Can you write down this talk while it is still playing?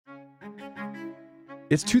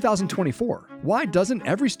It's 2024. Why doesn't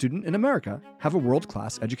every student in America have a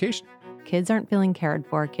world-class education? Kids aren't feeling cared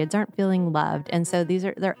for. Kids aren't feeling loved. And so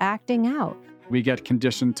they're acting out. We get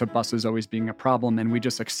conditioned to buses always being a problem, and we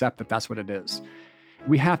just accept that that's what it is.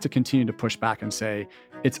 We have to continue to push back and say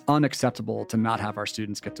it's unacceptable to not have our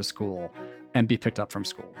students get to school and be picked up from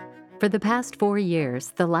school. For the past 4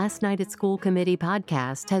 years, the Last Night at School Committee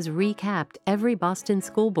podcast has recapped every Boston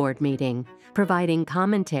school board meeting, providing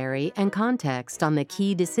commentary and context on the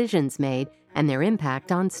key decisions made and their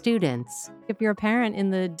impact on students. If you're a parent in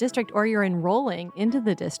the district or you're enrolling into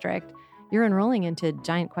the district, you're enrolling into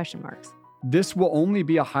giant question marks. This will only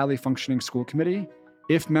be a highly functioning school committee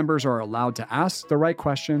if members are allowed to ask the right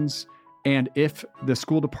questions and if the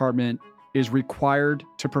school department is required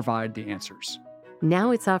to provide the answers.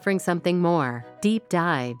 Now it's offering something more, deep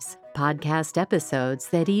dives, podcast episodes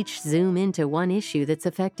that each zoom into one issue that's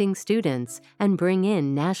affecting students and bring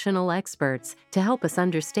in national experts to help us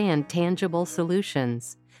understand tangible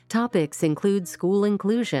solutions. Topics include school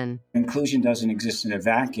inclusion. Inclusion doesn't exist in a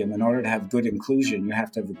vacuum. In order to have good inclusion, you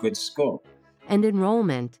have to have a good school. And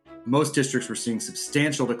enrollment. Most districts were seeing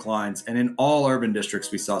substantial declines, and in all urban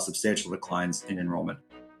districts, we saw substantial declines in enrollment.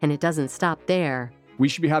 And it doesn't stop there. We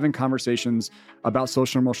should be having conversations about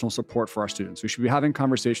social and emotional support for our students. We should be having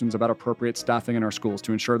conversations about appropriate staffing in our schools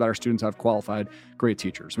to ensure that our students have qualified, great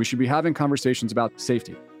teachers. We should be having conversations about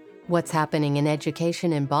safety. What's happening in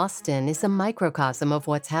education in Boston is a microcosm of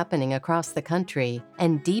what's happening across the country,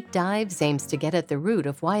 and Deep Dives aims to get at the root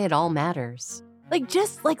of why it all matters.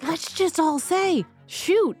 Let's just all say,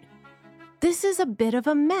 shoot, this is a bit of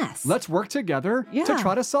a mess. Let's work together to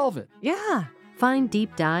try to solve it. Yeah. Find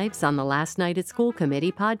Deep Dives on the Last Night at School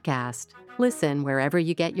Committee podcast. Listen wherever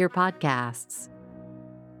you get your podcasts.